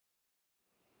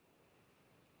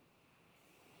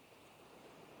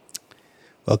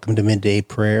Welcome to Midday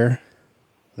Prayer.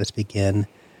 Let's begin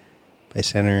by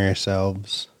centering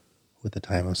ourselves with a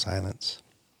time of silence.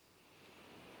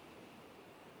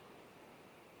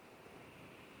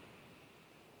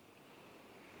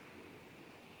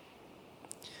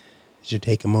 As you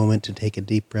take a moment to take a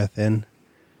deep breath in,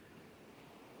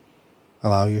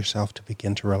 allow yourself to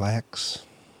begin to relax.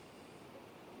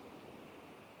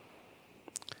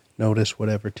 Notice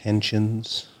whatever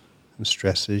tensions and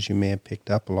stresses you may have picked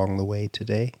up along the way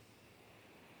today.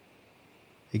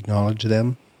 Acknowledge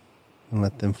them and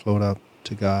let them float up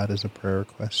to God as a prayer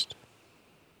request.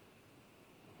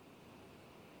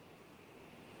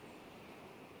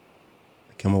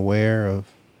 Become aware of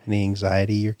any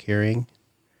anxiety you're carrying,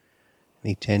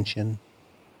 any tension,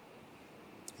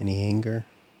 any anger,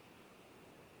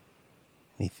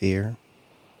 any fear.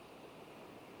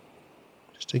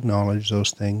 Just acknowledge those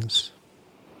things.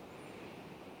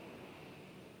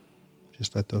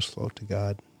 Just let those float to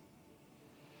God.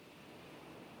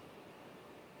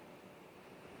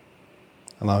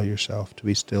 Allow yourself to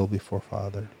be still before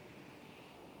Father.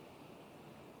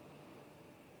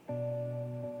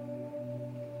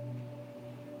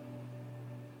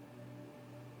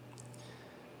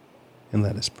 And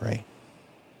let us pray.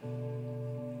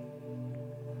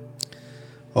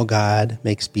 O God,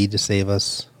 make speed to save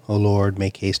us. O Lord,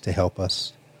 make haste to help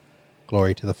us.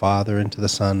 Glory to the Father, and to the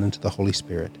Son, and to the Holy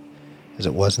Spirit, as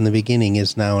it was in the beginning,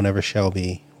 is now, and ever shall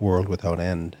be, world without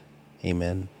end.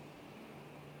 Amen.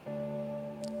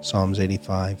 Psalms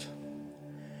 85.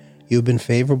 You have been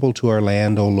favorable to our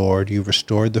land, O Lord. You have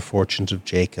restored the fortunes of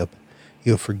Jacob.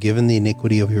 You have forgiven the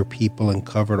iniquity of your people and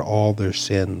covered all their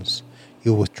sins.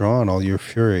 You have withdrawn all your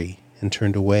fury and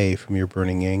turned away from your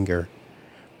burning anger.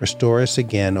 Restore us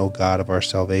again, O God of our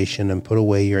salvation, and put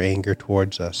away your anger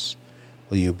towards us.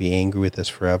 Will you be angry with us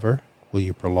forever? Will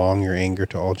you prolong your anger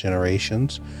to all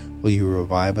generations? Will you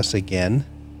revive us again,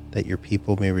 that your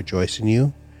people may rejoice in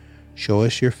you? Show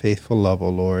us your faithful love, O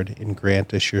Lord, and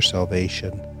grant us your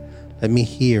salvation. Let me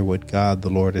hear what God the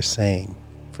Lord is saying,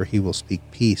 for he will speak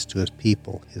peace to his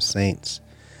people, his saints,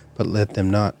 but let them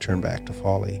not turn back to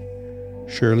folly.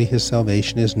 Surely his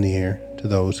salvation is near to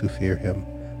those who fear him,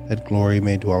 that glory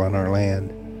may dwell on our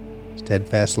land.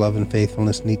 Steadfast love and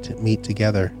faithfulness meet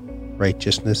together.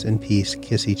 Righteousness and peace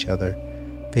kiss each other.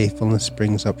 Faithfulness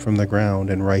springs up from the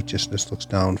ground, and righteousness looks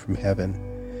down from heaven.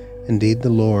 Indeed, the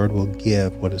Lord will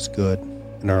give what is good,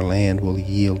 and our land will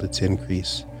yield its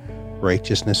increase.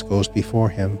 Righteousness goes before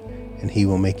him, and he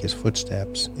will make his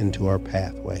footsteps into our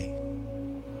pathway.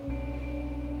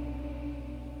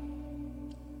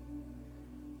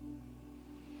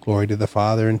 Glory to the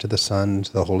Father, and to the Son, and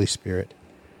to the Holy Spirit,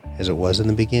 as it was in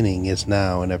the beginning, is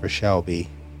now, and ever shall be,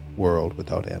 world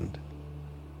without end.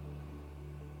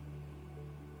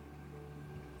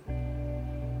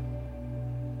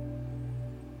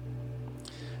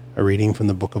 A reading from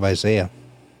the book of Isaiah.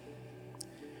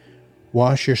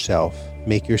 Wash yourself,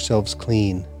 make yourselves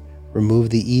clean, remove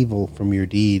the evil from your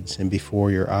deeds and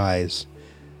before your eyes.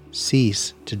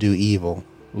 Cease to do evil,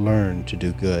 learn to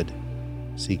do good.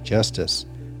 Seek justice,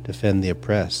 defend the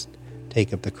oppressed,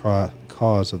 take up the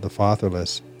cause of the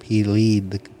fatherless,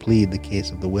 plead the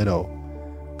case of the widow.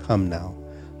 Come now,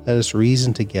 let us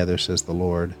reason together, says the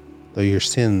Lord. Though your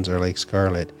sins are like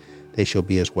scarlet, they shall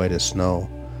be as white as snow.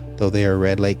 Though they are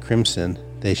red like crimson,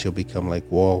 they shall become like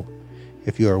wool.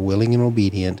 If you are willing and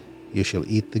obedient, you shall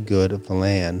eat the good of the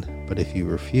land. But if you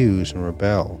refuse and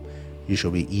rebel, you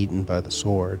shall be eaten by the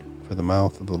sword, for the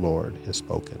mouth of the Lord has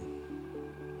spoken.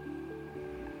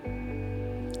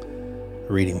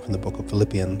 A reading from the book of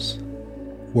Philippians.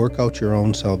 Work out your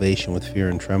own salvation with fear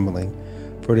and trembling,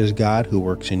 for it is God who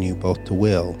works in you both to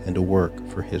will and to work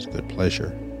for his good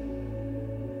pleasure.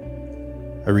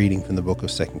 A reading from the book of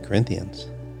 2 Corinthians.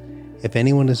 If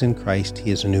anyone is in Christ, he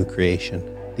is a new creation.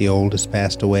 The old has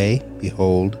passed away,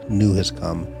 behold, new has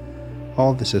come.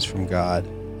 All this is from God,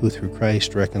 who through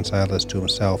Christ reconciled us to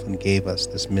himself and gave us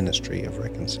this ministry of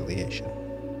reconciliation.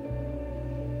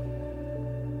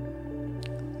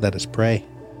 Let us pray.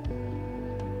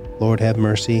 Lord, have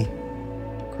mercy.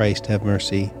 Christ, have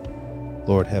mercy.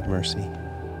 Lord, have mercy.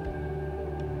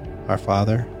 Our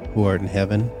Father, who art in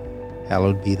heaven,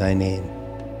 hallowed be thy name.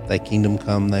 Thy kingdom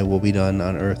come, thy will be done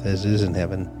on earth as it is in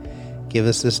heaven. Give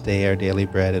us this day our daily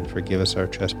bread, and forgive us our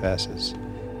trespasses,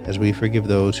 as we forgive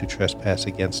those who trespass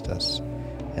against us.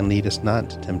 And lead us not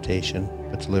into temptation,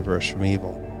 but deliver us from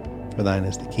evil. For thine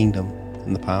is the kingdom,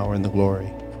 and the power, and the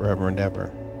glory, forever and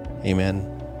ever. Amen.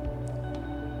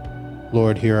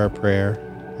 Lord, hear our prayer,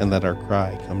 and let our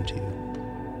cry come to you.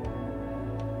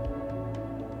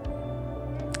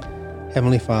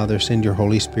 Heavenly Father, send your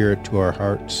Holy Spirit to our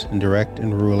hearts and direct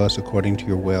and rule us according to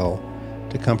your will,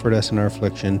 to comfort us in our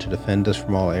affliction, to defend us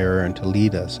from all error, and to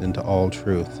lead us into all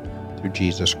truth, through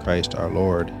Jesus Christ our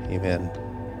Lord. Amen.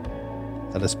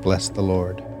 Let us bless the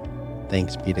Lord.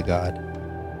 Thanks be to God.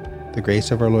 The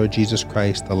grace of our Lord Jesus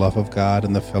Christ, the love of God,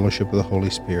 and the fellowship of the Holy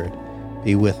Spirit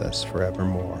be with us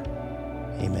forevermore.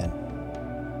 Amen.